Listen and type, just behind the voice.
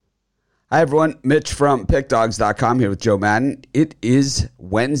Hi, everyone. Mitch from PickDogs.com here with Joe Madden. It is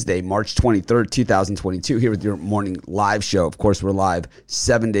Wednesday, March 23rd, 2022, here with your morning live show. Of course, we're live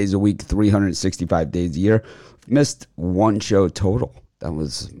 7 days a week, 365 days a year. Missed one show total. That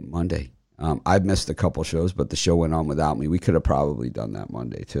was Monday. I've missed a couple shows, but the show went on without me. We could have probably done that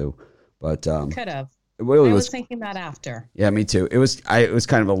Monday, too. But could have. It really I was thinking that after. Yeah, me too. It was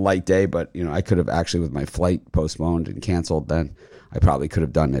kind of a light day, but I could have actually, with my flight postponed and canceled, then I probably could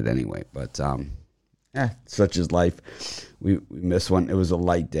have done it anyway. But such is life. We missed one. It was a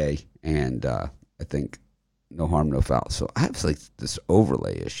light day, and I think no harm, no foul. So I have like this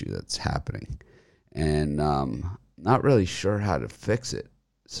overlay issue that's happening, and not really sure how to fix it.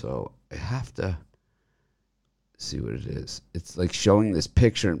 So I have to see what it is. It's like showing this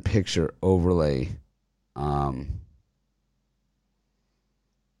picture-in-picture overlay. I'm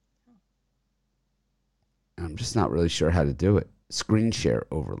just not really sure how to do it. Screen share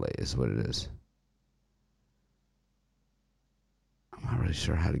overlay is what it is. I'm not really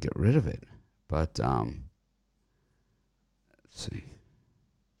sure how to get rid of it, but let's see.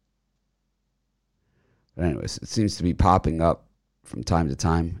 But anyways, it seems to be popping up from time to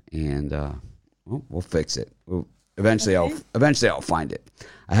time, and we'll fix it. Eventually I'll find it.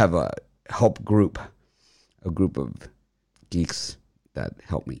 I have a help group, a group of geeks that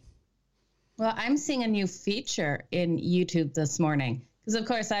help me. Well, I'm seeing a new feature in YouTube this morning because, of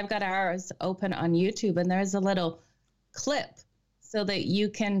course, I've got ours open on YouTube, and there's a little clip so that you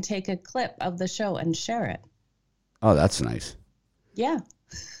can take a clip of the show and share it. Oh, that's nice. Yeah.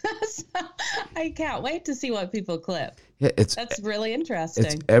 So, I can't wait to see what people clip. Yeah, that's really interesting.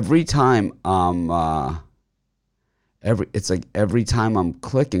 It's every time every time I'm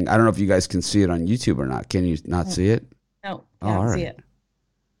clicking. I don't know if you guys can see it on YouTube or not. Can you not see it? No, can't see it.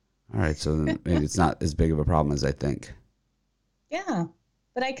 All right, so then maybe it's not as big of a problem as I think. Yeah,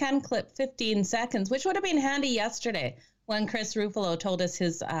 but I can clip 15 seconds, which would have been handy yesterday when Chris Ruffalo told us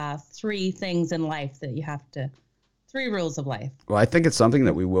his 3 things in life that you have to, 3 rules of life. Well, I think it's something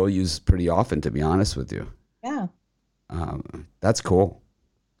that we will use pretty often, to be honest with you. Yeah. That's cool.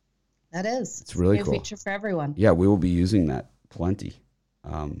 That is. It's really cool. A feature for everyone. Yeah, we will be using that plenty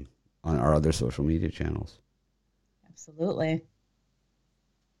on our other social media channels. Absolutely.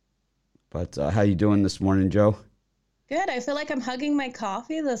 But how you doing this morning, Joe? Good. I feel like I'm hugging my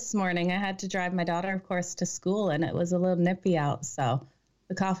coffee this morning. I had to drive my daughter, of course, to school, and it was a little nippy out. So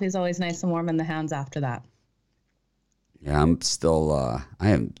the coffee is always nice and warm in the hands after that. Yeah, I'm still, I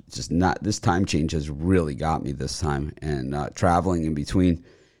am just not, this time change has really got me this time. And traveling in between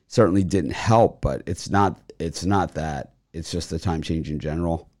certainly didn't help, but it's not that. It's just the time change in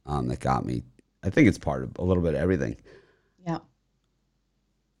general that got me. I think it's part of a little bit of everything. Yeah.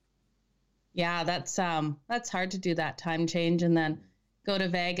 Yeah, that's hard to do, that time change, and then go to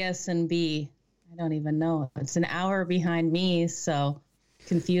Vegas and I don't even know. It's an hour behind me, so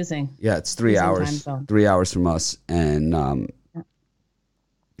confusing. Yeah, it's 3 hours. 3 hours from us, and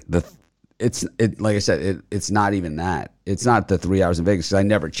like I said, it's not even that. It's not the 3 hours in Vegas because I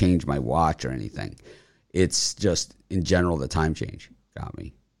never changed my watch or anything. It's just in general the time change got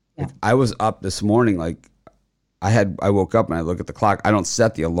me. Yeah. Like, I was up this morning, like I woke up and I look at the clock. I don't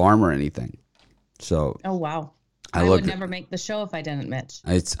set the alarm or anything. So oh wow, I would never make the show if I didn't, Mitch.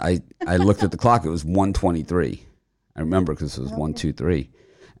 I looked at the clock. It was 1:23. I remember because it was 1:23,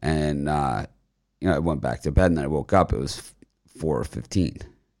 and I went back to bed and then I woke up. It was 4:15,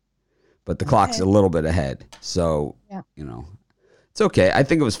 but the clock's a little bit ahead. So it's okay. I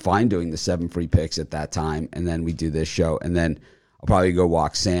think it was fine doing the 7 free picks at that time, and then we do this show, and then I'll probably go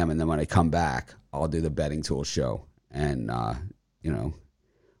walk Sam, and then when I come back, I'll do the betting tool show, and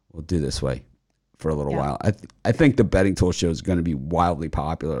we'll do this way for a little while. I think the betting tool show is going to be wildly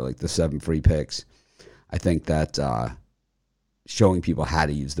popular, like the 7 free picks. I think that showing people how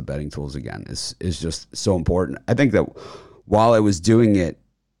to use the betting tools again is just so important. I think that while I was doing it,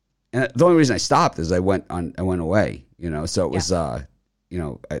 and the only reason I stopped is I went away, so it was,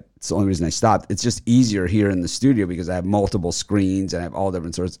 it's the only reason I stopped. It's just easier here in the studio because I have multiple screens and I have all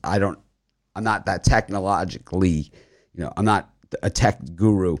different sorts. I'm not that technologically, I'm not a tech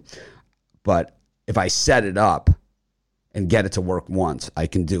guru, but if I set it up and get it to work once, I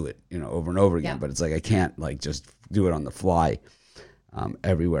can do it, over and over again. But it's like I can't just do it on the fly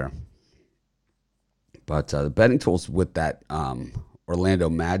everywhere. But the betting tools with that Orlando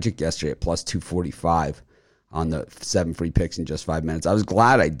Magic yesterday at plus 245 on the 7 free picks in just 5 minutes. I was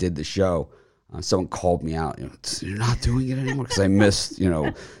glad I did the show. Someone called me out. You're not doing it anymore because I missed,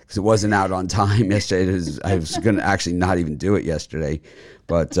 because it wasn't out on time yesterday. I was going to actually not even do it yesterday,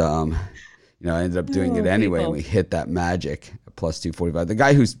 but I ended up doing it anyway. And we hit that Magic at plus 245. The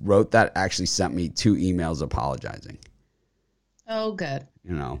guy who wrote that actually sent me 2 emails apologizing. Oh, good.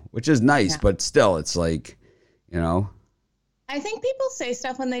 You know, which is nice, but still, it's like, you know. I think people say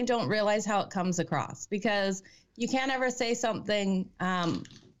stuff when they don't realize how it comes across, because you can't ever say something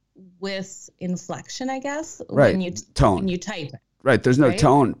with inflection, I guess, right. when you tone. when you type it. Right. There's no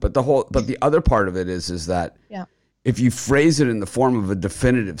tone, but the other part of it is that if you phrase it in the form of a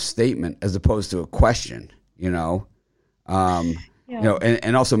definitive statement as opposed to a question, you know, you know,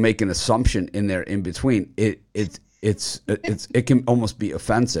 and also make an assumption in there in between, it can almost be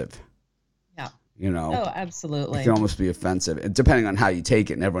offensive. Yeah. You know. Oh, absolutely. It can almost be offensive, and depending on how you take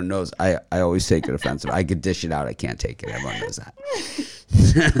it. And everyone knows I always take it offensive. I could dish it out. I can't take it. Everyone knows that.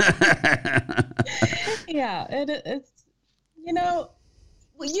 Yeah, it's, you know,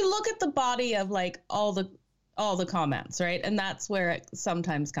 you look at the body of like all the comments, right? And that's where it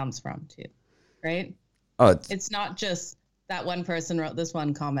sometimes comes from too, right? Oh, it's not just that one person wrote this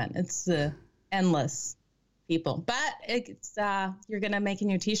one comment. It's endless people. But it's you're going to make a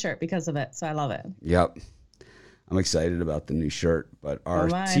new t-shirt because of it, so I love it. Yep. I'm excited about the new shirt, but our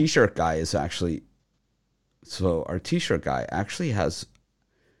t-shirt guy is actually is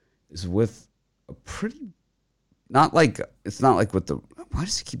with a pretty it's not like with the, why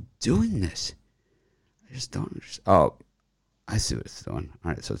does he keep doing this? I just don't understand. Oh, I see what it's doing.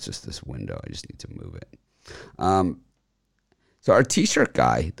 All right, so it's just this window. I just need to move it. So our t-shirt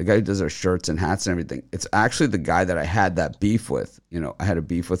guy, the guy who does our shirts and hats and everything, it's actually the guy that I had that beef with. You know, I had a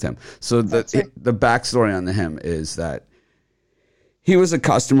beef with him. So the backstory on him is that he was a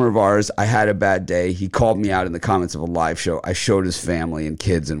customer of ours. I had a bad day. He called me out in the comments of a live show. I showed his family and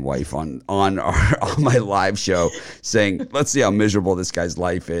kids and wife on my live show, saying, "Let's see how miserable this guy's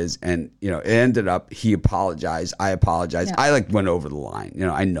life is." And you know, it ended up he apologized. I apologized. Yeah. I went over the line. You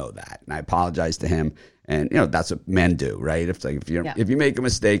know, I know that, and I apologized to him. And you know, that's what men do, right? If you make a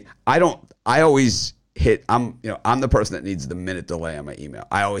mistake, I always hit. I'm the person that needs the minute delay on my email.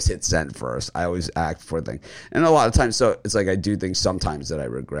 I always hit send first. I always act for a thing, and a lot of times, so it's like I do things sometimes that I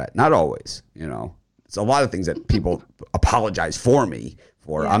regret. Not always, you know. It's a lot of things that people apologize for me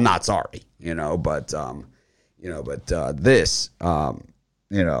for. Yeah. I'm not sorry, you know. But this,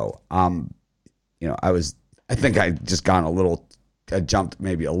 you know, I think I just gone a little. I jumped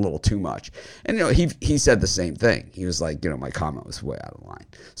maybe a little too much. And, you know, he said the same thing. He was like, you know, my comment was way out of line.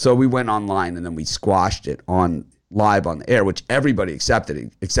 So we went online and then we squashed it live on the air, which everybody accepted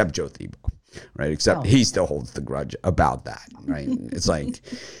except Joe Thibault, right? Except he still holds the grudge about that, right? It's like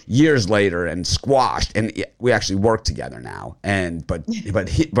years later and squashed. And we actually work together now. But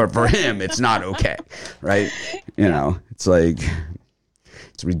for him, it's not okay, right? You know, it's like,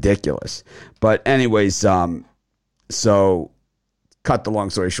 it's ridiculous. But anyways, so... cut the long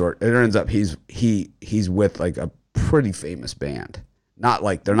story short, it ends up he's with like a pretty famous band. They're not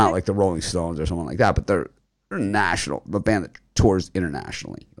like the Rolling Stones or someone like that, but they're national, a band that tours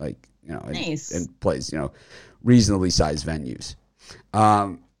internationally, like, you know, and plays, you know, reasonably sized venues.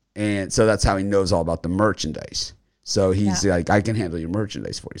 And so that's how he knows all about the merchandise. So he's like, I can handle your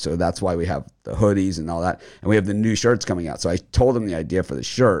merchandise for you. So that's why we have the hoodies and all that, and we have the new shirts coming out. So I told him the idea for the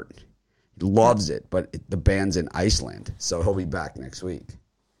shirt. Loves it, but the band's in Iceland, so he'll be back next week.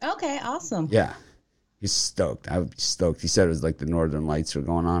 Okay, awesome. Yeah, he's stoked. I'm stoked. He said it was like the Northern Lights were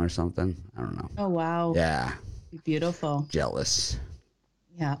going on or something. I don't know. Oh wow. Yeah. Beautiful. Jealous.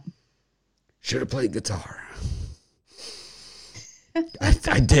 Yeah. Should have played guitar.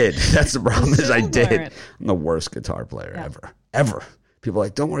 I did. That's the problem. Is I did. I'm the worst guitar player ever. People are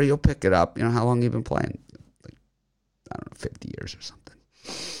like, don't worry, you'll pick it up. You know how long you've been playing? Like, I don't know, 50 years or something.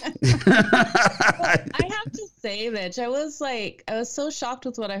 Well, I have to say, Mitch, I was so shocked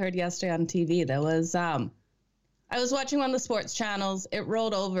with what I heard yesterday on TV. There was I was watching one of the sports channels. It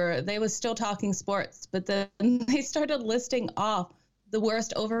rolled over. They was still talking sports, but then they started listing off the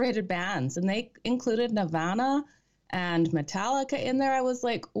worst overrated bands, and they included Nirvana and Metallica in there. I was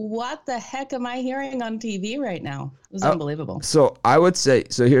like, what the heck am I hearing on TV right now? It was unbelievable. So I would say,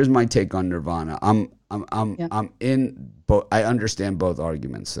 here's my take on Nirvana. I'm in both. I understand both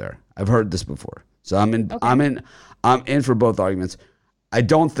arguments there. I've heard this before. So I'm in for both arguments. I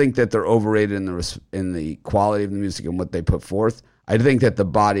don't think that they're overrated in the quality of the music and what they put forth. I think that the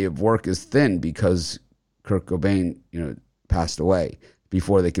body of work is thin because Kurt Cobain, you know, passed away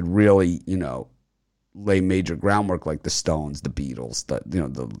before they could really, you know, lay major groundwork like the Stones, the Beatles,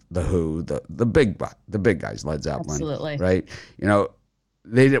 the Who, the big guys, Led Zeppelin, absolutely, right? You know,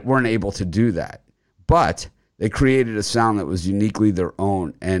 they weren't able to do that, but they created a sound that was uniquely their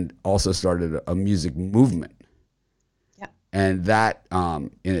own and also started a music movement. Yeah, and that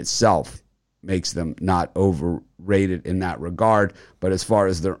in itself makes them not overrated overrated in that regard. But as far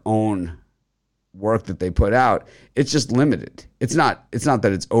as their own work that they put out, it's just limited. It's not that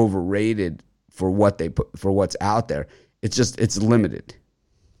it's overrated for what they put, for what's out there. It's limited.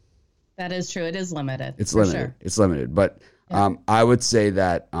 That is true. It is limited. It's limited. Sure. It's limited. But I would say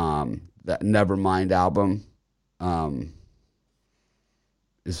that that Nevermind album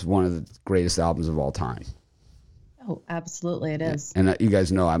is one of the greatest albums of all time. Oh, absolutely, it is. And you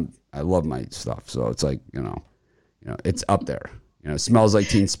guys know I love my stuff, so it's like it's up there. Smells Like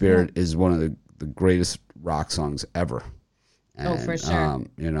Teen Spirit is one of the greatest rock songs ever. And, for sure.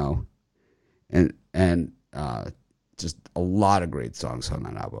 And just a lot of great songs on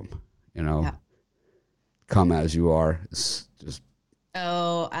that album. Come As You Are is just.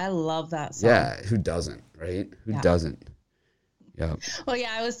 Oh, I love that song. Yeah, who doesn't, right? Who doesn't? Yeah. Well, yeah,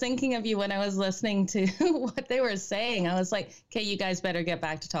 I was thinking of you when I was listening to what they were saying. I was like, okay, you guys better get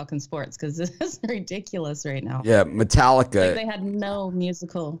back to talking sports because this is ridiculous right now. Yeah, Metallica. Like they had no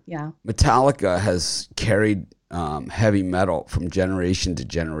musical. Yeah. Metallica has carried heavy metal from generation to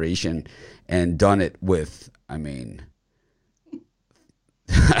generation and done it with, I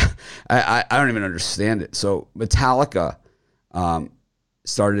don't even understand it. So Metallica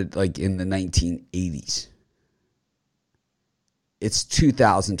started like in the 1980s. It's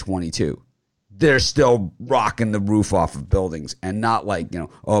 2022. They're still rocking the roof off of buildings and not like,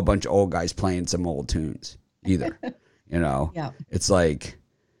 a bunch of old guys playing some old tunes either. Yeah. It's like,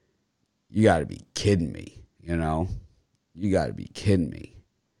 you got to be kidding me, You got to be kidding me.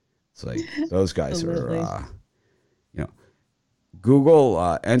 It's like those guys are,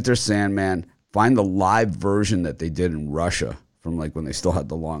 Google Enter Sandman, find the live version that they did in Russia from like when they still had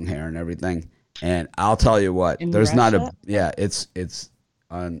the long hair and everything. And I'll tell you what, there's Russia? It's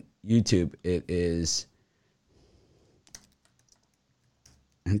on YouTube. It is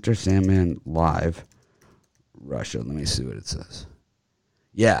Enter Sandman live Russia. Let me see what it says.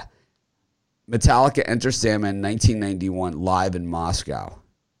 Yeah. Metallica Enter Sandman 1991 live in Moscow.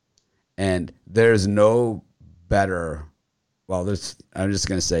 And there's no better, I'm just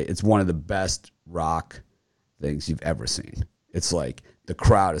going to say it's one of the best rock things you've ever seen. It's like the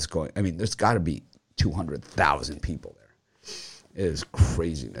crowd is going, there's got to be 200,000 people there. It is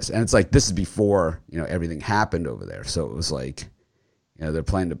craziness. And it's like, this is before, everything happened over there. So it was like, they're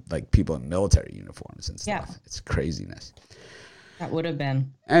playing to like people in military uniforms and stuff. Yeah. It's craziness. That would have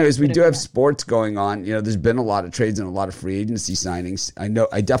been. Anyways, we do have sports going on. There's been a lot of trades and a lot of free agency signings.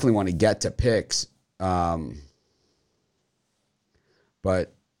 I definitely want to get to picks. But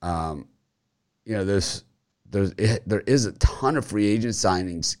there is a ton of free agent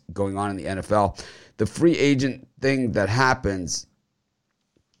signings going on in the NFL. The free agent thing that happens,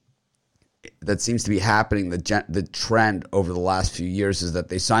 that seems to be happening, the trend over the last few years is that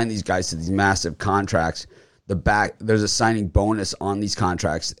they sign these guys to these massive contracts. There's a signing bonus on these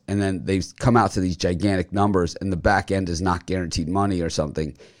contracts, and then they come out to these gigantic numbers, and the back end is not guaranteed money or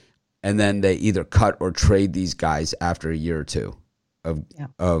something. And then they either cut or trade these guys after a year or two of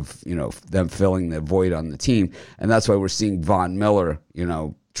them filling the void on the team. And that's why we're seeing Von Miller,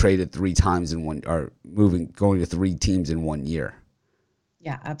 traded 3 times going to 3 teams in 1 year.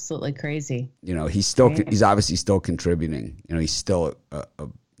 Yeah, absolutely crazy. He's obviously still contributing. He's still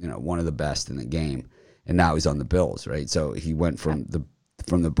one of the best in the game, and now he's on the Bills, right? So he went from the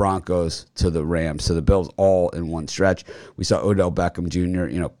Broncos to the Rams to the Bills all in one stretch. We saw Odell Beckham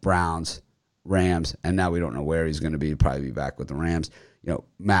Jr., Browns, Rams, and now we don't know where he's going to be. He'll probably be back with the Rams.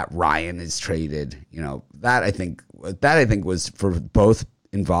 Matt Ryan is traded. That I think was, for both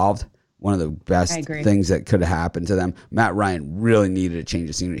involved, one of the best things that could have happened to them. Matt Ryan really needed a change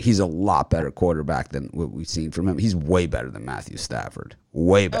of scenery. He's a lot better quarterback than what we've seen from him. He's way better than Matthew Stafford.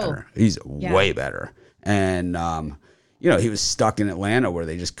 Way better. He's way better. And he was stuck in Atlanta where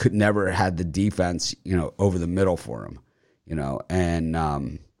they just never had the defense, over the middle for him. And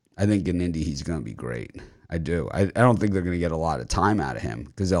I think in Indy he's going to be great. I do. I don't think they're going to get a lot of time out of him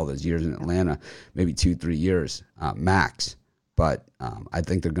because all those years in Atlanta, maybe 2-3 years max. But I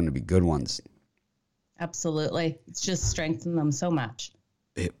think they're going to be good ones. Absolutely. It's just strengthened them so much.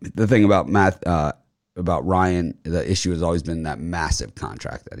 The thing about Ryan, the issue has always been that massive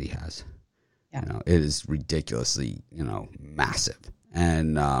contract that he has. Yeah. It is ridiculously, massive.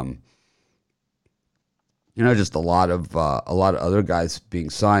 And, just a lot of other guys being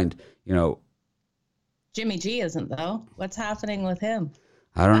signed, Jimmy G isn't, though. What's happening with him?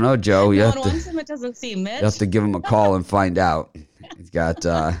 I don't know, Joe. No one wants him. It doesn't seem Mitch. You have to give him a call and find out. He's got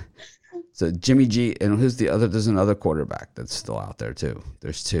so Jimmy G, and who's the other? There's another quarterback that's still out there too.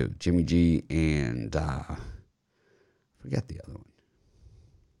 There's 2, Jimmy G and forget the other one.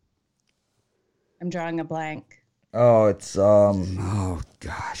 I'm drawing a blank. Oh, it's oh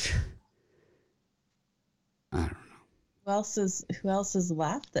gosh. I don't know. Who else is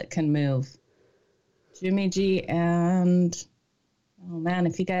left that can move? Jimmy G and oh man,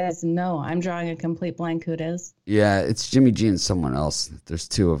 if you guys know, I'm drawing a complete blank. Who it is? Yeah, it's Jimmy G and someone else. There's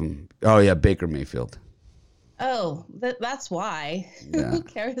two of them. Oh yeah, Baker Mayfield. Oh, that's why. Yeah. Who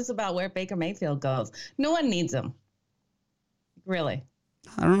cares about where Baker Mayfield goes? No one needs him. Really?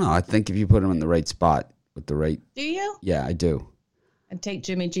 I don't know. I think if you put him in the right spot with the right. Do you? Yeah, I do. I'd take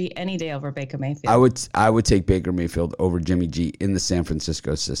Jimmy G any day over Baker Mayfield. I would take Baker Mayfield over Jimmy G in the San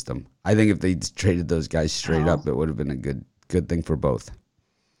Francisco system. I think if they traded those guys straight up, it would have been a good thing for both.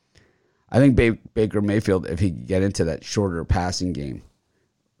 I think Baker Mayfield, if he could get into that shorter passing game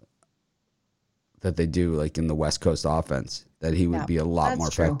that they do, like in the West Coast offense, that he would be a lot more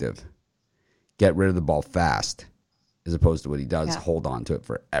effective. Get rid of the ball fast, as opposed to what he does, hold on to it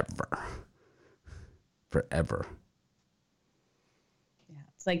forever. Forever. Yeah,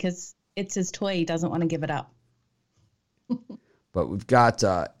 it's like it's his toy. He doesn't want to give it up. But we've got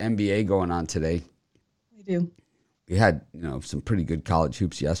NBA going on today. We do. We had some pretty good college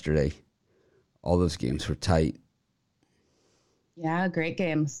hoops yesterday. All those games were tight. Yeah, great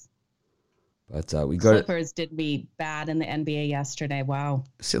games. But Clippers did be bad in the NBA yesterday. Wow.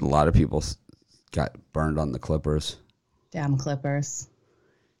 I see a lot of people got burned on the Clippers. Damn Clippers.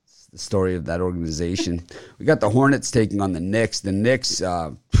 It's the story of that organization. We got the Hornets taking on the Knicks. The Knicks,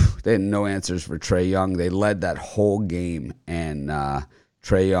 they had no answers for Trae Young. They led that whole game, and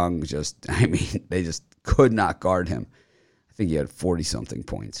Trae Young they just could not guard him. I think he had 40-something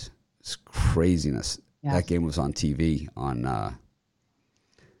points. It's craziness. Yeah. That game was on TV on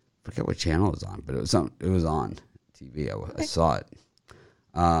I forget what channel it was on, but it was on TV. I saw it.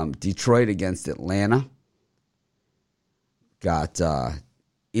 Detroit against Atlanta. Got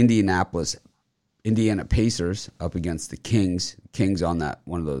Indiana Pacers up against the Kings. Kings on that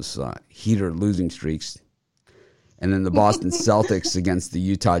one of those heater losing streaks. And then the Boston Celtics against the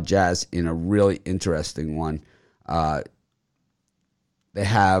Utah Jazz in a really interesting one. They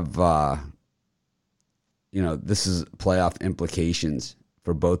have, this is playoff implications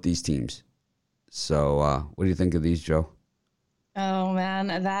for both these teams. So what do you think of these, Joe? Oh, man,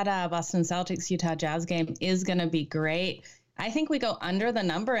 that Boston Celtics-Utah Jazz game is going to be great. I think we go under the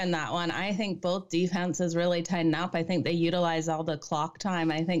number in that one. I think both defenses really tighten up. I think they utilize all the clock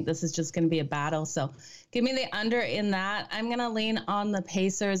time. I think this is just going to be a battle. So give me the under in that. I'm going to lean on the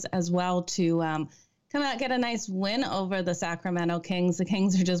Pacers as well to come out, get a nice win over the Sacramento Kings. The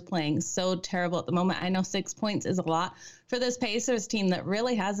Kings are just playing so terrible at the moment. I know 6 points is a lot for this Pacers team that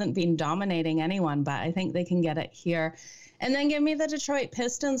really hasn't been dominating anyone, but I think they can get it here. And then give me the Detroit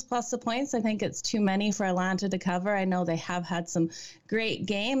Pistons plus the points. I think it's too many for Atlanta to cover. I know they have had some great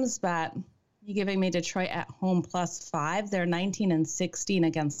games, but you're giving me Detroit at home plus 5. They're 19-16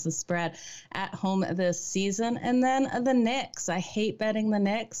 against the spread at home this season. And then the Knicks. I hate betting the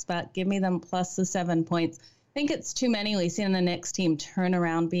Knicks, but give me them plus the 7 points. I think it's too many. We've seen the Knicks team turn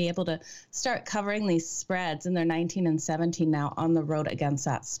around, be able to start covering these spreads, and they're 19-17 now on the road against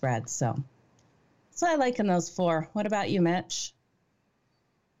that spread. So I like in those 4. What about you, Mitch?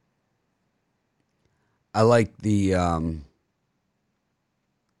 I like the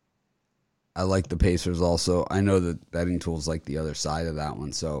Pacers also. I know that betting tools like the other side of that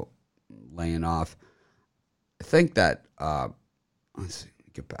one, so laying off. I think that let's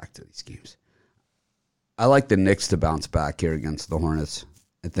get back to these games. I like the Knicks to bounce back here against the Hornets.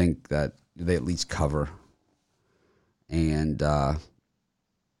 I think that they at least cover. And I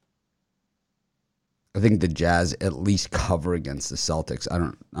think the Jazz at least cover against the Celtics. I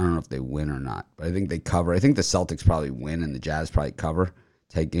don't know if they win or not, but I think they cover. I think the Celtics probably win and the Jazz probably cover.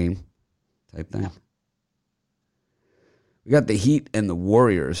 Tight game type thing. Yeah. We got the Heat and the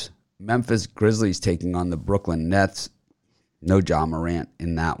Warriors. Memphis Grizzlies taking on the Brooklyn Nets. No Ja Morant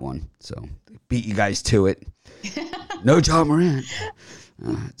in that one, so they beat you guys to it. No Ja Morant.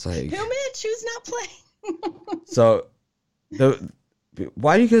 It's like, who, Mitch? Who's not playing? So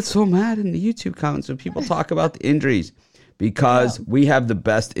why do you get so mad in the YouTube comments when people talk about the injuries? Because we have the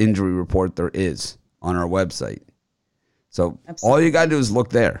best injury report there is on our website. So all you got to do is look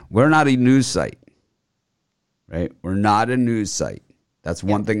there. We're not a news site, right? We're not a news site. That's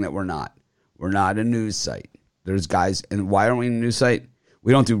one thing that we're not. We're not a news site. There's guys, and why aren't we a news site?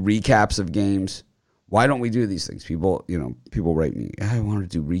 We don't do recaps of games. Why don't we do these things? People write me, I want to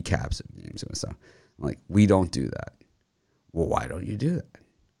do recaps of games and stuff. I'm like, we don't do that. Well, why don't you do that?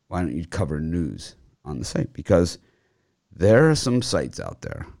 Why don't you cover news on the site? Because there are some sites out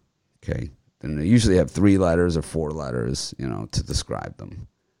there, okay, and they usually have 3 letters or 4 letters, to describe them.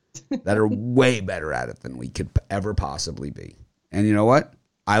 that are way better at it than we could ever possibly be. And you know what?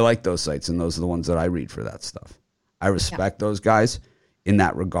 I like those sites, and those are the ones that I read for that stuff. I respect those guys in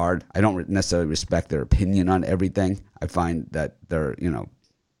that regard. I don't necessarily respect their opinion on everything. I find that they're,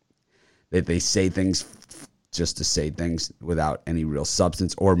 they say things just to say things without any real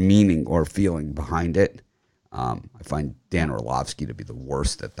substance or meaning or feeling behind it. I find Dan Orlovsky to be the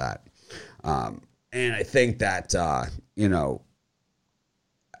worst at that. And I think that,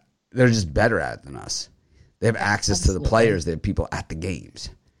 they're just better at it than us. They have access to the players. They have people at the games.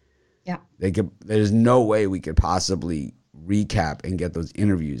 Yeah. There's no way we could possibly recap and get those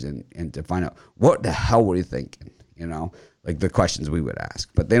interviews and to find out what the hell were you thinking, like the questions we would ask.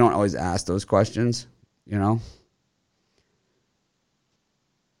 But they don't always ask those questions,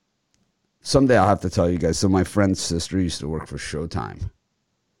 Someday I'll have to tell you guys. So my friend's sister used to work for Showtime.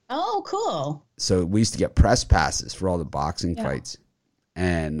 Oh, cool. So we used to get press passes for all the boxing fights.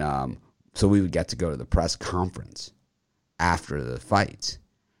 And so we would get to go to the press conference after the fights.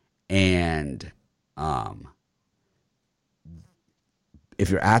 And if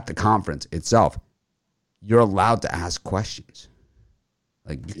you're at the conference itself, you're allowed to ask questions.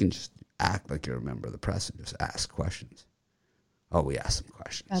 Like, you can just act like you're a member of the press and just ask questions. Oh, we asked some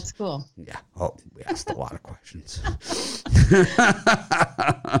questions. That's cool. Yeah. Oh, we asked a lot of questions.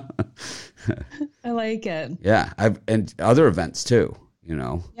 I like it. Yeah. And other events too,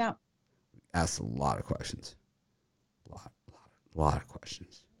 Yeah. Asked a lot of questions. A lot of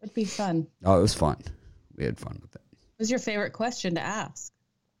questions. It'd be fun. Oh, it was fun. We had fun with it. What was your favorite question to ask?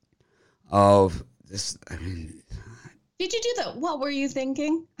 Did you do that? What were you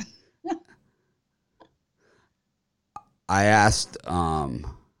thinking? I asked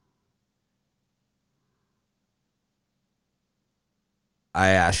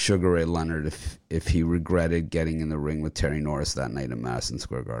Sugar Ray Leonard if he regretted getting in the ring with Terry Norris that night in Madison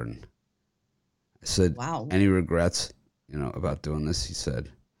Square Garden. I said, wow. Any regrets, about doing this? He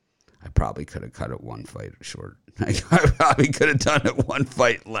said, I probably could have cut it one fight short. I probably could have done it one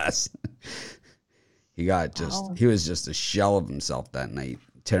fight less. He was just a shell of himself that night.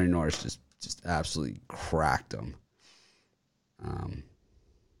 Terry Norris just absolutely cracked him.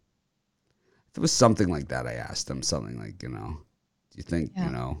 If it was something like that, I asked him something like, do you think,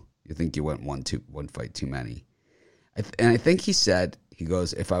 you think you went one fight too many? And I think he said, he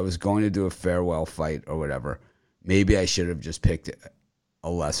goes, if I was going to do a farewell fight or whatever, maybe I should have just picked a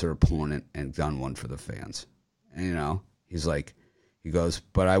lesser opponent and done one for the fans. And, he's like, he goes,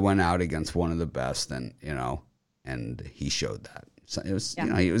 but I went out against one of the best and he showed that. So it was,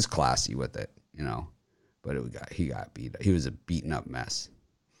 he was classy with it, but he got beat. He was a beaten up mess.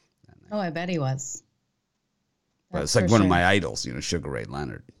 Oh, I bet he was. But it's like one of my idols, Sugar Ray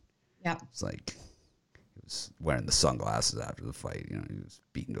Leonard. Yeah. It's like he was wearing the sunglasses after the fight. He was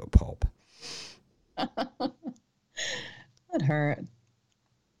beaten to a pulp. That hurt.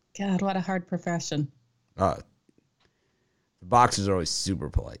 God, what a hard profession. The boxers are always super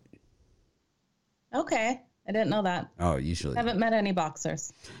polite. Okay. I didn't know that. Oh, usually. Haven't met any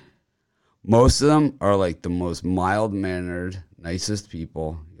boxers. Most of them are like the most mild-mannered, nicest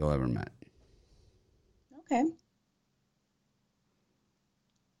people you'll ever met. Okay.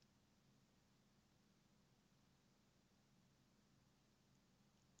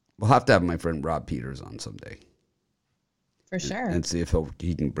 We'll have to have my friend Rob Peters on someday. For sure. And see if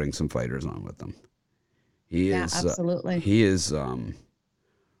he can bring some fighters on with him. Absolutely. He is,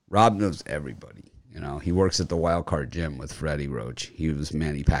 Rob knows everybody. He works at the Wild Card Gym with Freddie Roach. He was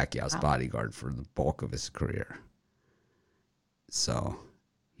Manny Pacquiao's bodyguard for the bulk of his career. So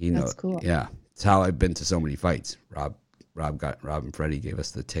he knows. That's cool. Yeah. It's how I've been to so many fights. Rob and Freddie gave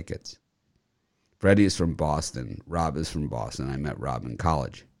us the tickets. Freddie is from Boston. Rob is from Boston. I met Rob in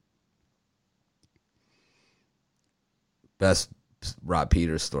college. Best Rob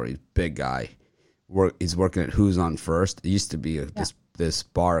Peters story. Big guy. He's working at Who's on First. It used to be this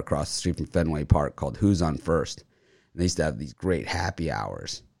bar across the street from Fenway Park called Who's on First. And they used to have these great happy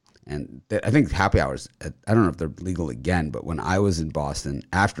hours. And I think happy hours, I don't know if they're legal again, but when I was in Boston,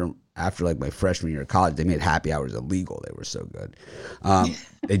 after like my freshman year of college, they made happy hours illegal. They were so good.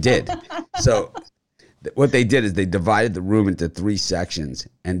 They did. So what they did is they divided the room into 3 sections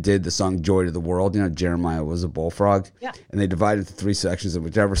and did the song Joy to the World. Jeremiah was a bullfrog. Yeah. And they divided into 3 sections, and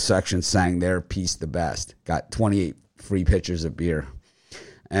whichever section sang their piece the best got 28 free pitchers of beer.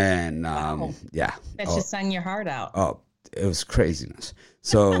 And, yeah. Bet you sang your heart out. Oh, it was craziness.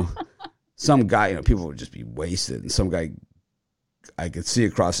 So some guy, people would just be wasted. And some guy, I could see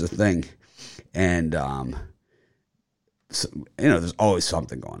across the thing. And, there's always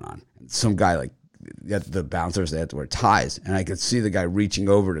something going on. And some guy, the bouncers, they had to wear ties, and I could see the guy reaching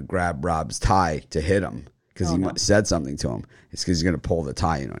over to grab Rob's tie to hit him because said something to him. It's because he's going to pull the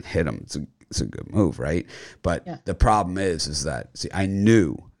tie, and hit him. It's a good move, right? But the problem is that, see, I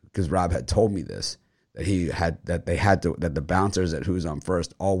knew, because Rob had told me this, that that the bouncers at Who's on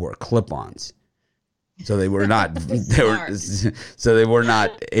First all wore clip-ons. So they were not they were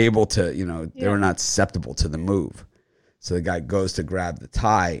not able to, they were not susceptible to the move. So the guy goes to grab the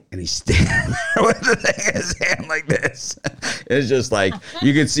tie, and he's standing there with the thing in his hand like this. It's just like,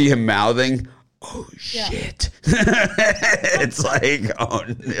 you can see him mouthing, "Oh shit!" It's like,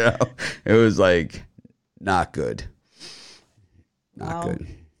 it was like not good, not good.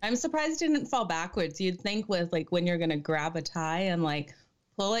 I'm surprised it didn't fall backwards. You'd think with like when you're gonna grab a tie and like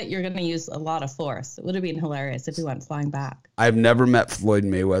pull it, you're gonna use a lot of force. It would have been hilarious if he went flying back. I've never met Floyd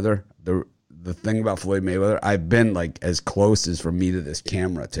Mayweather. The thing about Floyd Mayweather, I've been like as close as for me to this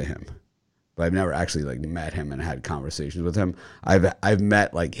camera to him, but I've never actually like met him and had conversations with him. I've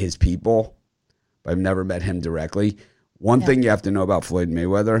met like his people, but I've never met him directly. One thing you have to know about Floyd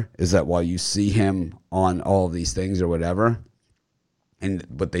Mayweather is that while you see him on all of these things or whatever, and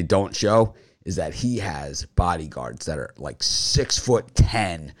what they don't show is that he has bodyguards that are like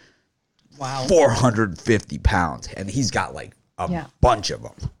 6'10", 450 pounds, and he's got like a bunch of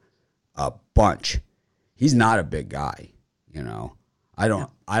them. A bunch. He's not a big guy, I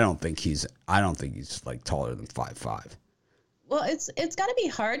don't think he's like taller than 5'5". Well, it's got to be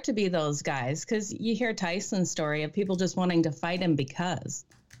hard to be those guys, because you hear Tyson's story of people just wanting to fight him because,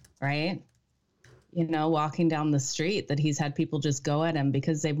 right? Walking down the street, that he's had people just go at him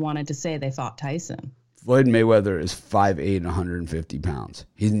because they've wanted to say they fought Tyson. Floyd Mayweather is 5'8" and 150 pounds.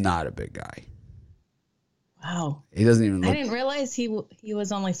 He's not a big guy. Wow. He doesn't even look... I didn't realize he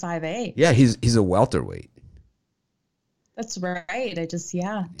was only 5'8". Yeah, he's a welterweight. That's right. I just,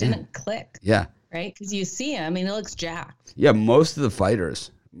 didn't click. Yeah. Right? Because you see him, he looks jacked. Yeah, most of the fighters...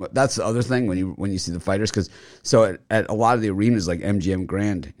 That's the other thing when you see the fighters, because at a lot of the arenas like MGM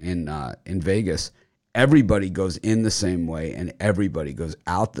Grand in Vegas, everybody goes in the same way and everybody goes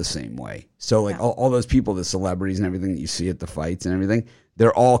out the same way. So like all those people, the celebrities and everything that you see at the fights and everything,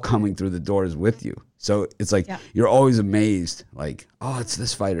 they're all coming through the doors with you. So it's like you're always amazed, like, oh, it's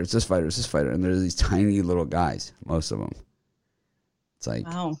this fighter, it's this fighter, it's this fighter, and there's these tiny little guys, most of them. It's like,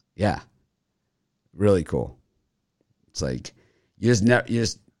 really cool. It's like you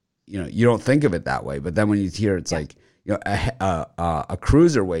don't think of it that way, but then when you hear it's like, a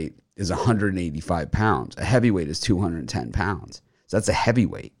cruiserweight is 185 pounds, a heavyweight is 210 pounds. So that's a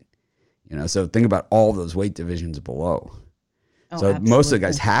heavyweight, So think about all those weight divisions below. So absolutely. Most of the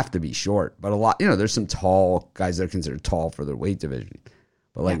guys have to be short, but a lot, there's some tall guys that are considered tall for their weight division.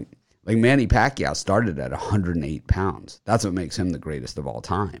 But like Manny Pacquiao started at 108 pounds. That's what makes him the greatest of all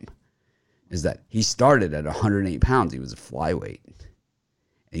time, is that he started at 108 pounds. He was a flyweight.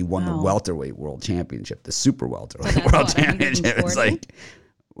 And he won the welterweight world championship, the super welterweight world championship. It's like,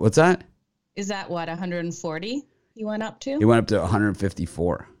 what's that? Is that what, 140 he went up to? He went up to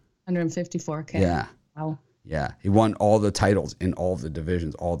 154. 154, okay. Yeah. Wow. Yeah, he won all the titles in all the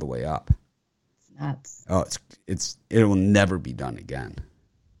divisions all the way up. It's nuts. Oh, it will never be done again.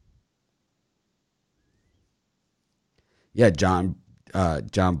 Yeah, John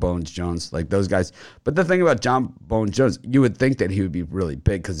Bones Jones, like those guys. But the thing about John Bones Jones, you would think that he would be really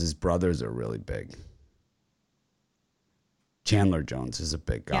big because his brothers are really big. Chandler Jones is a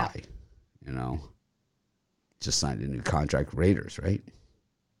big guy, Just signed a new contract, Raiders, right?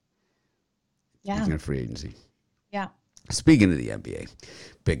 Yeah. He's in a free agency. Yeah. Speaking of the NBA,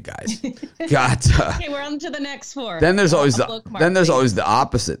 big guys. Got okay, we're on to the next four. Then there's always the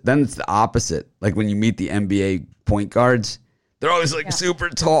opposite. Then it's the opposite. Like when you meet the NBA point guards, they're always like super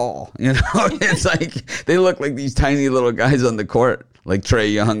tall. It's like they look like these tiny little guys on the court, like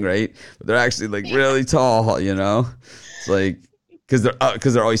Trae Young, right? But they're actually like really tall. It's like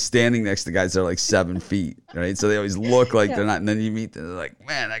because they're always standing next to guys that are like 7 feet, right? So they always look like they're not. And then you meet them, they're like,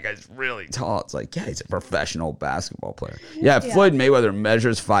 man, that guy's really tall. It's like, yeah, he's a professional basketball player. Yeah, Floyd Mayweather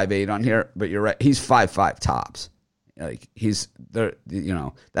measures 5'8" on here, but you're right, he's 5'5" tops. Like he's there,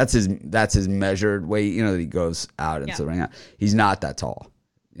 that's his measured weight. That he goes out and so right now. He's not that tall.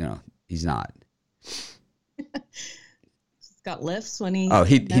 He's not. Got lifts when he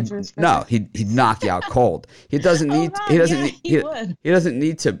he'd knock you out cold. He doesn't need he doesn't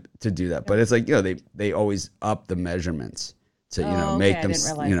need to do that. But it's like they always up the measurements to make them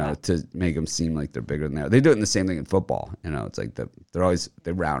to make them seem like they're bigger than they are. They do it in the same thing in football. It's like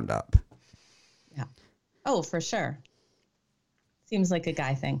they round up. Yeah. Oh, for sure. Seems like a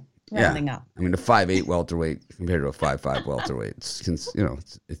guy thing. Rounding up. I mean, a 5'8" welterweight compared to a 5'5" welterweight,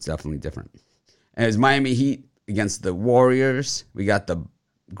 it's definitely different. And it's Miami Heat against the Warriors. We got the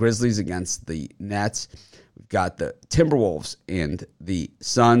Grizzlies against the Nets. We've got the Timberwolves and the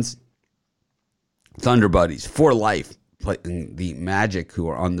Suns. Thunder Buddies for life playing the Magic, who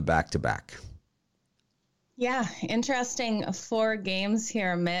are on the back-to-back. Yeah, interesting 4 games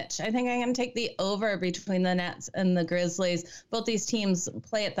here, Mitch. I think I'm going to take the over between the Nets and the Grizzlies. Both these teams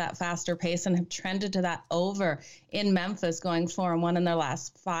play at that faster pace and have trended to that over in Memphis, going 4-1 in their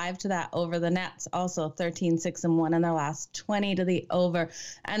last 5 to that over. The Nets also 13-6-1 in their last 20 to the over.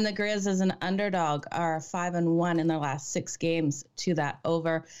 And the Grizz as an underdog are 5-1 in their last 6 games to that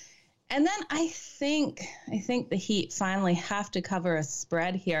over. And then I think the Heat finally have to cover a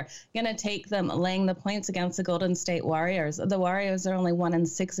spread here. Going to take them laying the points against the Golden State Warriors. The Warriors are only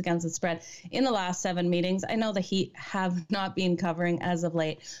 1-6 against the spread in the last 7 meetings. I know the Heat have not been covering as of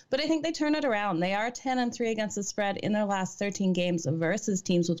late, but I think they turn it around. They are 10-3 against the spread in their last 13 games versus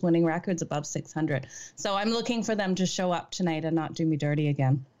teams with winning records above 600. So I'm looking for them to show up tonight and not do me dirty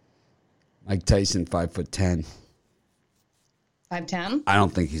again. Mike Tyson, 5'10". 5'10"? I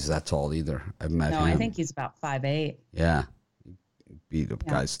don't think he's that tall either. I've met him. I think he's about 5'8". Yeah. He beat up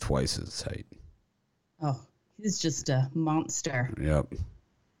guys twice his height. Oh, he's just a monster. Yep.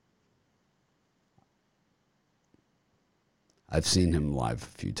 I've seen him live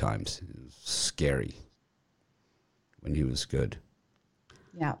a few times. It was scary when he was good.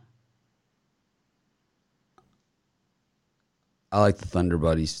 Yeah. I like the Thunder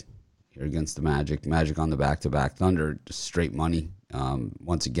Buddies here against the Magic. Magic on the back-to-back. Thunder, just straight money.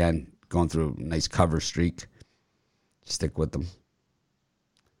 Once again, going through a nice cover streak. Stick with them.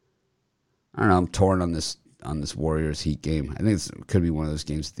 I don't know. I'm torn on this Warriors Heat game. I think it could be one of those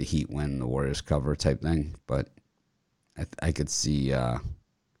games that the Heat win, the Warriors cover type thing. But I could see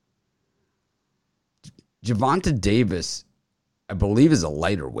Gervonta Davis, I believe, is a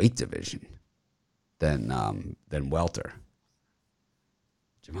lighter weight division than welter.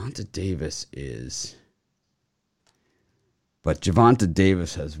 Gervonta Davis is, but Gervonta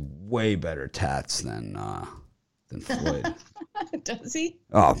Davis has way better tats than Floyd. Does he?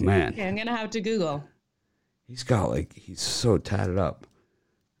 Oh man! Okay, I'm gonna have to Google. He's so tatted up.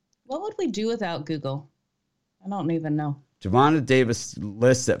 What would we do without Google? I don't even know. Gervonta Davis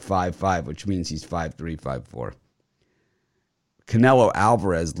lists at 5'5", which means he's 5'3", 5'4". Canelo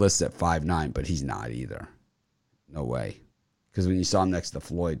Alvarez lists at 5'9", but he's not either. No way. Because when you saw him next to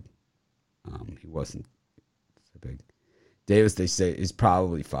Floyd, he wasn't so big. Davis, they say, is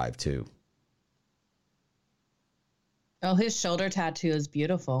probably 5'2". Oh, his shoulder tattoo is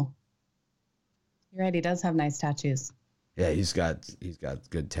beautiful. You're right, he does have nice tattoos. Yeah, he's got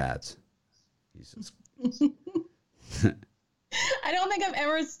good tats. He's just... I don't think I've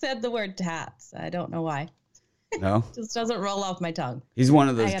ever said the word tats. I don't know why. No? Just doesn't roll off my tongue. He's one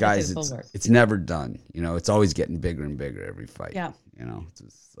of those guys, it's never done. You know, it's always getting bigger and bigger every fight. Yeah. You know, it's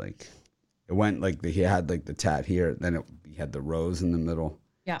just like, it went like, he had like the tat here, then he had the rose in the middle.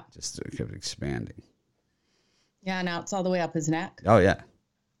 Yeah. Just it kept expanding. Yeah, now it's all the way up his neck. Oh, yeah.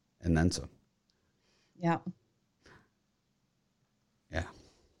 And then some. Yeah. Yeah.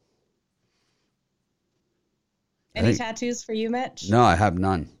 Any tattoos for you, Mitch? No, I have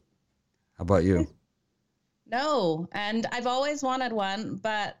none. How about you? No, and I've always wanted one,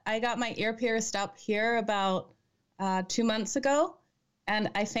 but I got my ear pierced up here about 2 months ago, and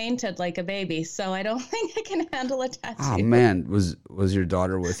I fainted like a baby, so I don't think I can handle a tattoo. Oh, man. Was your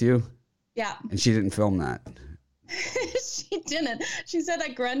daughter with you? Yeah. And she didn't film that? She didn't. She said I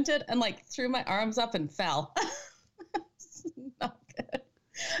grunted and like threw my arms up and fell. Not good.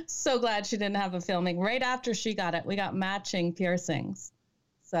 So glad she didn't have a filming. Right after she got it, we got matching piercings.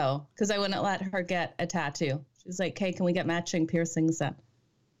 So, because I wouldn't let her get a tattoo. She's like, "Hey, can we get matching piercings then?"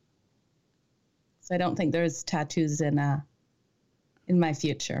 So I don't think there's tattoos in my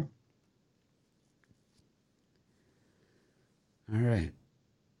future. All right.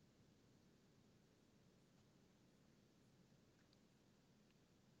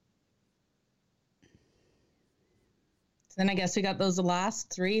 So then I guess we got those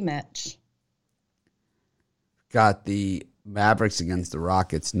last 3, Mitch. Got the Mavericks against the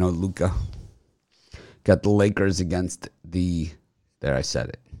Rockets. No Luka. Got the Lakers against there I said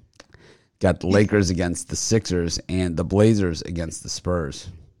it. Got the Lakers against the Sixers and the Blazers against the Spurs.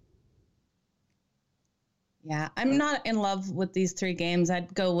 Yeah, I'm not in love with these 3 games.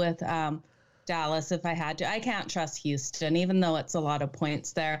 I'd go with Dallas if I had to. I can't trust Houston, even though it's a lot of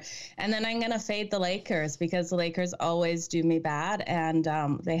points there. And then I'm going to fade the Lakers because the Lakers always do me bad, and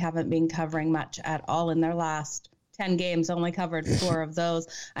they haven't been covering much at all in their last 10 games, only covered 4 of those.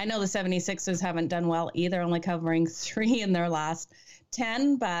 I know the 76ers haven't done well either, only covering 3 in their last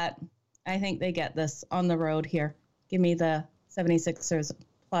 10, but I think they get this on the road here. Give me the 76ers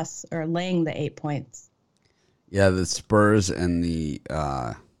plus or laying the 8 points. Yeah, the Spurs and the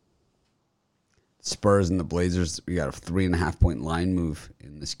Blazers, we got a 3.5 point line move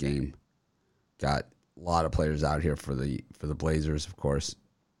in this game. Got a lot of players out here for the Blazers, of course.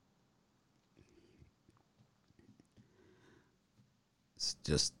 It's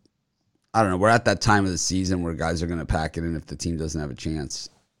just, I don't know. We're at that time of the season where guys are going to pack it in if the team doesn't have a chance.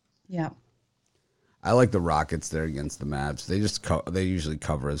 Yeah. I like the Rockets there against the Mavs. They usually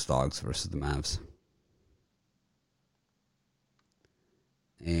cover as dogs versus the Mavs.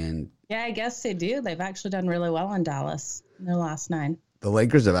 And yeah, I guess they do. They've actually done really well in Dallas in their last 9. the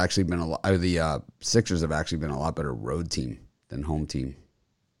Lakers have actually been the Sixers have actually been a lot better road team than home team.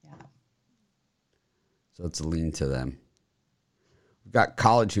 Yeah. So it's a lean to them. We've got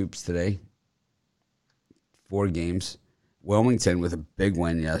college hoops today. 4 games. Wilmington with a big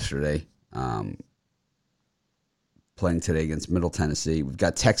win yesterday. Playing today against Middle Tennessee. We've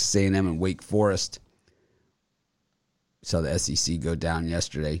got Texas A&M and Wake Forest. We saw the SEC go down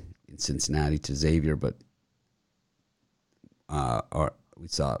yesterday in Cincinnati to Xavier, but we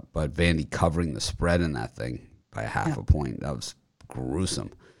saw Bud Vandy covering the spread in that thing by half a point. That was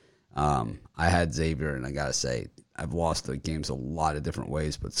gruesome. I had Xavier, and I got to say, I've lost the games a lot of different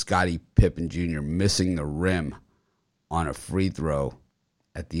ways, but Scottie Pippen Jr. missing the rim on a free throw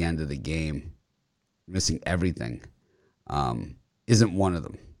at the end of the game, missing everything, isn't one of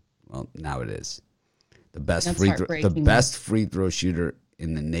them. Well, now it is. The best free throw shooter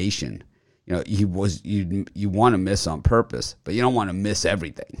in the nation. You know, you want to miss on purpose, but you don't want to miss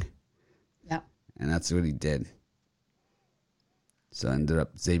everything. Yeah. And that's what he did. So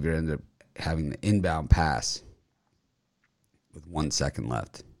Xavier ended up having the inbound pass with 1 second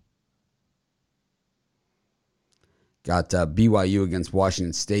left. Got BYU against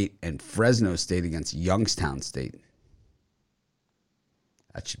Washington State and Fresno State against Youngstown State.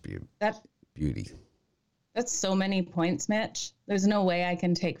 That should be a beauty. That's so many points, Mitch. There's no way I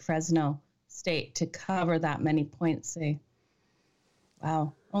can take Fresno State to cover that many points.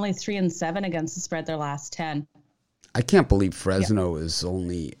 Wow. Only 3-7 against the spread their last 10. I can't believe Fresno is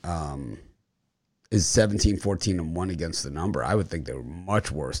only is 17-14-1 against the number. I would think they were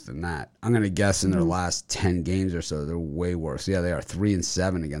much worse than that. I'm going to guess in their last 10 games or so, they're way worse. Yeah, they are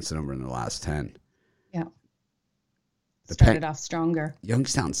 3-7 against the number in their last 10. Yeah. Started off stronger.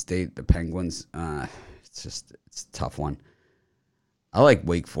 Youngstown State, the Penguins, it's a tough one. I like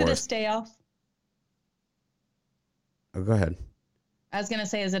Wake Forest. Is it a stay off? Oh, go ahead. I was going to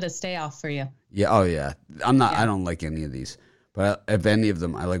say, is it a stay off for you? Yeah. Oh, yeah. I'm not. Yeah. I don't like any of these, but if any of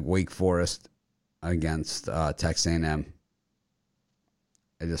them, I like Wake Forest against Texas A&M.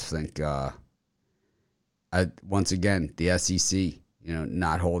 I just think, once again, the SEC,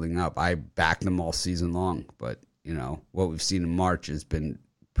 not holding up. I backed them all season long, but what we've seen in March has been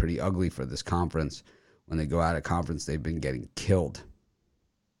pretty ugly for this conference. When they go out of conference, they've been getting killed.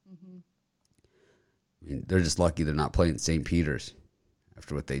 Mm-hmm. I mean, they're just lucky they're not playing St. Peter's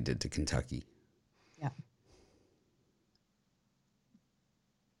after what they did to Kentucky. Yeah.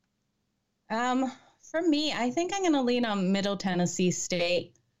 For me, I think I'm going to lean on Middle Tennessee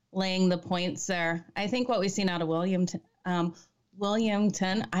State laying the points there. I think what we've seen out of Wilmington,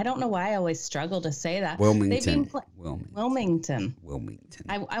 I don't know why I always struggle to say that. Wilmington.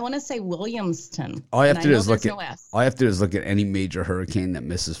 I want to say Williamston. All you have to do is look at any major hurricane that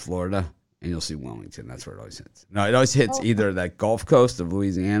misses Florida, and you'll see Wilmington. That's where it always hits. No, it always hits either that Gulf Coast of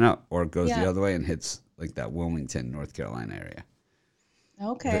Louisiana or it goes the other way and hits like that Wilmington, North Carolina area.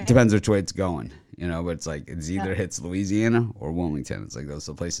 Okay. It depends which way it's going, but it's like it's either hits Louisiana or Wilmington. It's like those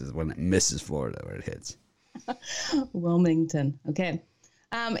are the places when it misses Florida where it hits. Wilmington. Okay.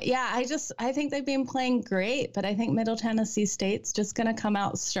 I think they've been playing great, but I think Middle Tennessee State's just going to come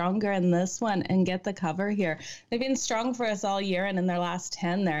out stronger in this one and get the cover here. They've been strong for us all year, and in their last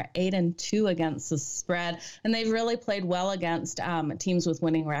 10, they're 8-2 against the spread, and they've really played well against teams with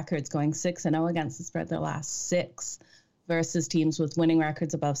winning records, going 6-0 against the spread their last 6 versus teams with winning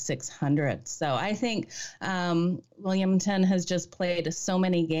records above 600. So I think Wilmington has just played so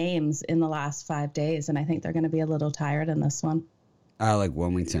many games in the last 5 days, and I think they're going to be a little tired in this one. I like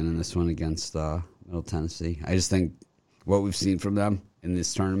Wilmington in this one against Middle Tennessee. I just think what we've seen from them in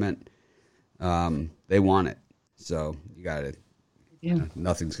this tournament, they want it. So you got to,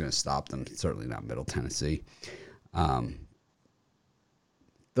 nothing's going to stop them. Certainly not Middle Tennessee.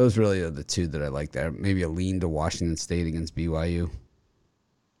 Those really are the two that I like there. Maybe a lean to Washington State against BYU.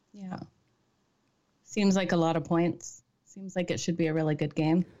 Yeah. Seems like a lot of points. Seems like it should be a really good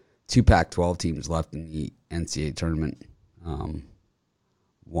game. 2 Pac-12 teams left in the NCAA tournament.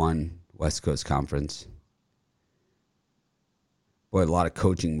 One West Coast Conference. Boy, a lot of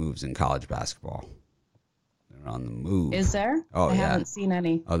coaching moves in college basketball. They're on the move. Is there? Oh, I yeah. haven't seen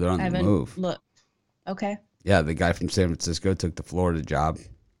any. Oh, they're on the move. Look. Okay. Yeah, the guy from San Francisco took the Florida job.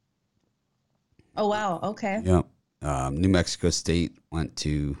 Oh, wow. Okay. Yep. New Mexico State went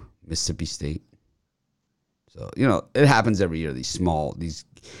to Mississippi State. So, it happens every year.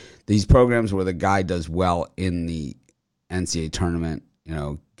 These programs where the guy does well in the NCAA tournament,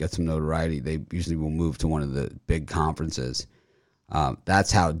 gets some notoriety, they usually will move to one of the big conferences.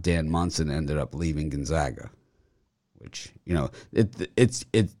 That's how Dan Munson ended up leaving Gonzaga, which, it's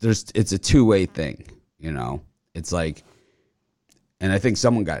a two-way thing, It's like, and I think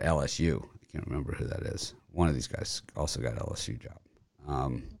someone got LSU. I can't remember who that is. One of these guys also got LSU job.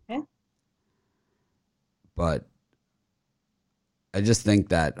 Okay. But I just think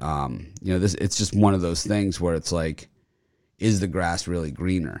that, it's just one of those things where it's like, is the grass really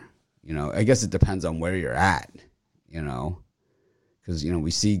greener? I guess it depends on where you're at, because,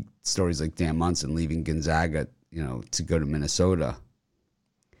 we see stories like Dan Munson leaving Gonzaga, to go to Minnesota.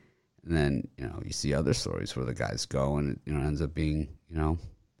 And then, you see other stories where the guys go and it, ends up being,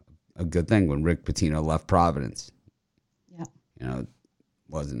 a good thing. When Rick Pitino left Providence, yeah,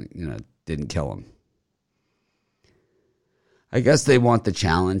 didn't kill him. I guess they want the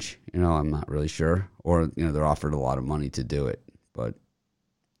challenge. I'm not really sure. Or, they're offered a lot of money to do it. But,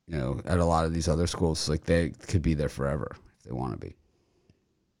 at a lot of these other schools, like they could be there forever if they want to be.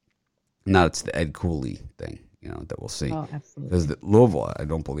 Now it's the Ed Cooley thing, that we'll see. Oh, absolutely. Because Louisville, I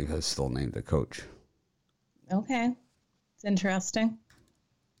don't believe, has still named a coach. Okay. It's interesting.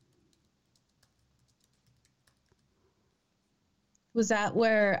 Was that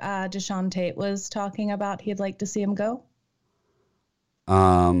where Deshaun Tate was talking about he'd like to see him go?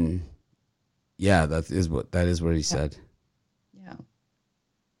 Yeah, that is what he said. Yeah.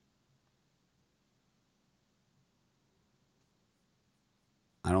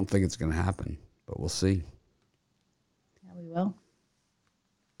 I don't think it's going to happen, but we'll see. Yeah, we will.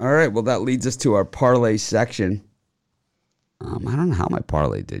 All right, well, that leads us to our parlay section. I don't know how my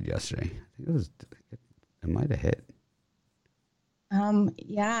parlay did yesterday. I think it might have hit.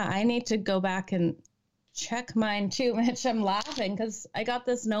 Yeah, I need to go back and check mine too, Mitch. I'm laughing because I got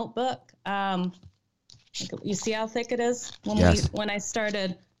this notebook. You see how thick it is? When I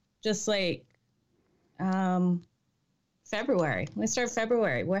started just like February. When I started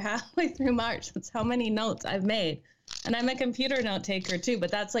February, we're halfway through March. That's how many notes I've made. And I'm a computer note taker too, but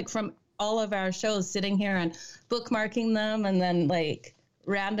that's like from all of our shows, sitting here and bookmarking them and then like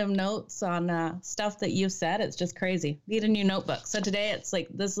random notes on stuff that you've said. It's just crazy. Need a new notebook. So today it's like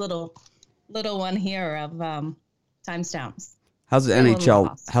this little one here of timestamps. How's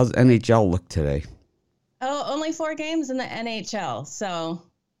NHL look today? Oh, only 4 games in the NHL. So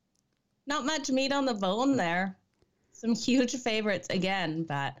not much meat on the bone there. Some huge favorites again,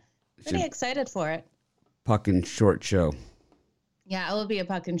 but pretty excited for it. Puck and short show. Yeah, it will be a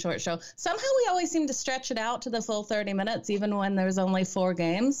puck and short show. Somehow we always seem to stretch it out to the full 30 minutes, even when there's only 4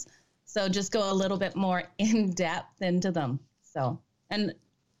 games. So just go a little bit more in depth into them. So, and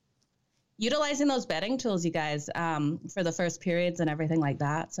utilizing those betting tools, you guys, for the first periods and everything like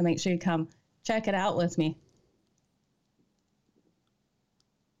that. So make sure you come check it out with me.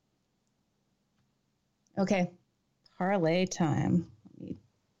 Okay, parlay time.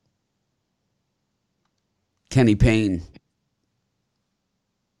 Kenny Payne.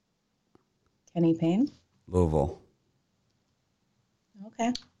 Kenny Payne? Louisville.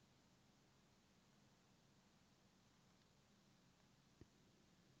 Okay.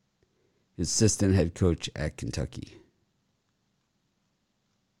 Assistant head coach at Kentucky.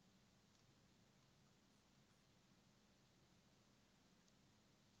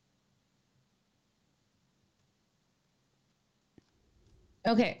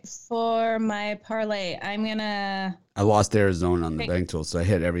 Okay, for my parlay, I lost Arizona on the betting tool, so I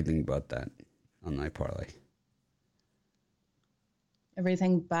hit everything but that on my parlay.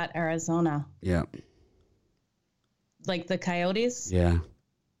 Everything but Arizona. Yeah. Like the Coyotes? Yeah.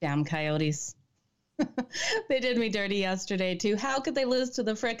 Damn Coyotes. They did me dirty yesterday, too. How could they lose to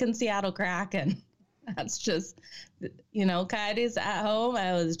the frickin' Seattle Kraken? That's just, Coyotes at home.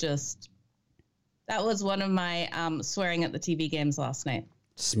 That was one of my swearing at the TV games last night.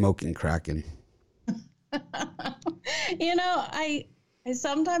 Smoking Kraken. I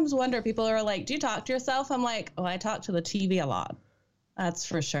sometimes wonder, people are like, do you talk to yourself? I'm like, oh, I talk to the TV a lot. That's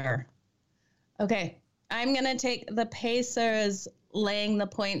for sure. Okay, I'm going to take the Pacers laying the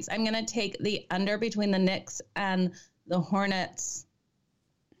points. I'm going to take the under between the Knicks and the Hornets.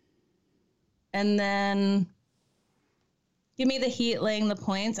 And then Give me the Heat laying the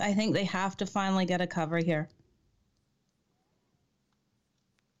points. I think they have to finally get a cover here.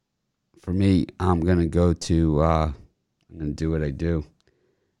 For me, I'm going to go to, I'm going to do what I do.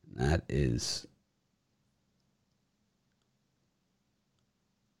 That is,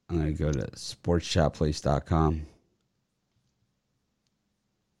 I'm going to go to sportschatplace.com.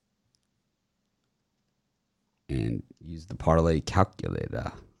 And use the parlay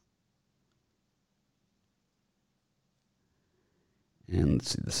calculator. And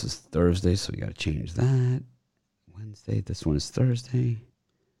let's see, this is Thursday, so we got to change that. Wednesday, this one is Thursday.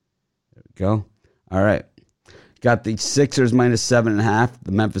 There we go. All right. Got the Sixers minus 7.5.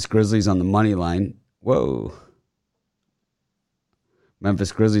 The Memphis Grizzlies on the money line. Whoa.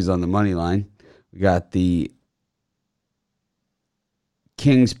 Memphis Grizzlies on the money line. We got the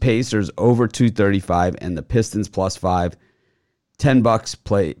Kings Pacers over 235 and the Pistons plus 5.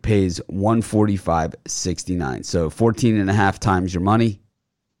 $10 pays 145.69. So 14.5 times your money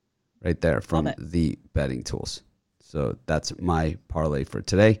right there from the betting tools. So that's my parlay for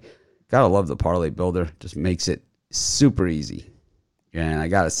today. Gotta love the parlay builder. Just makes it super easy. And I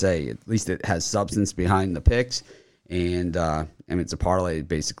gotta say, at least it has substance behind the picks. And it's a parlay,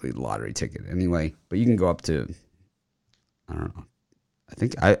 basically the lottery ticket anyway. But you can go up to, I don't know. I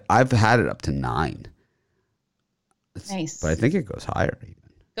think I've had it up to 9. Nice. But I think it goes higher even.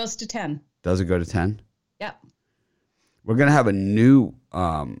 Goes to 10. Does it go to 10? Yep. We're going to have a new,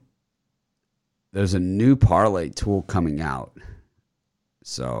 there's a new parlay tool coming out.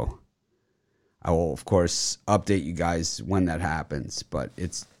 So I will, of course, update you guys when that happens. But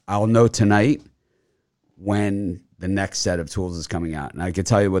I'll know tonight when the next set of tools is coming out. And I can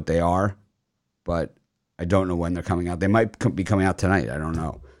tell you what they are, but I don't know when they're coming out. They might be coming out tonight. I don't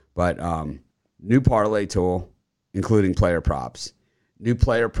know. But new parlay tool, including player props. New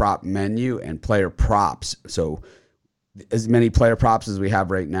player prop menu and player props. So as many player props as we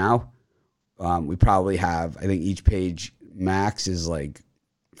have right now, we probably have, I think each page max is like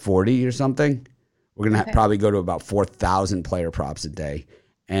 40 or something. We're going to probably go to about 4,000 player props a day.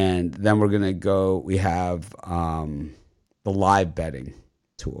 And then we're going to go, we have the live betting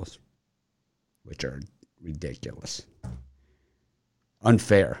tools, which are ridiculous.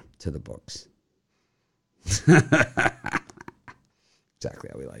 Unfair to the books. Exactly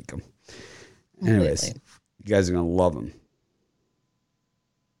how we like them. Anyways, you guys are going to love them.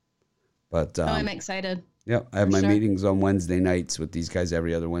 But I'm excited. Yeah, I have my meetings on Wednesday nights with these guys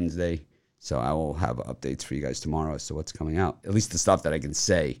every other Wednesday. So I will have updates for you guys tomorrow as to what's coming out. At least the stuff that I can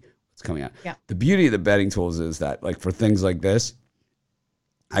say what's coming out. Yeah. The beauty of the betting tools is that, like, for things like this,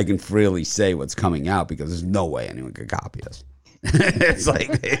 I can freely say what's coming out because there's no way anyone could copy us. It's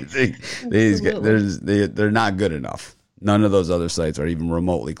like they're not good enough. None of those other sites are even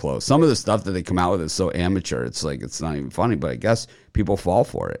remotely close. Some of the stuff that they come out with is so amateur. It's like it's not even funny. But I guess people fall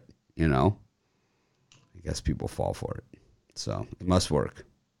for it. You know, I guess people fall for it. So it must work.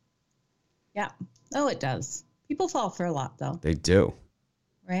 Yeah. Oh, it does. People fall for a lot, though. They do.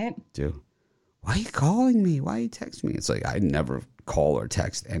 Right? Do. Why are you calling me? Why are you texting me? It's like I never call or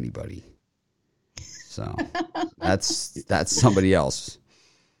text anybody. So that's somebody else.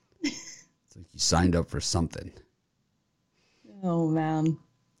 It's like you signed up for something. Oh, man.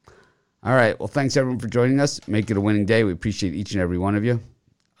 All right. Well, thanks, everyone, for joining us. Make it a winning day. We appreciate each and every one of you.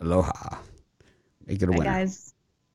 Aloha. Make it a winner. Bye, guys.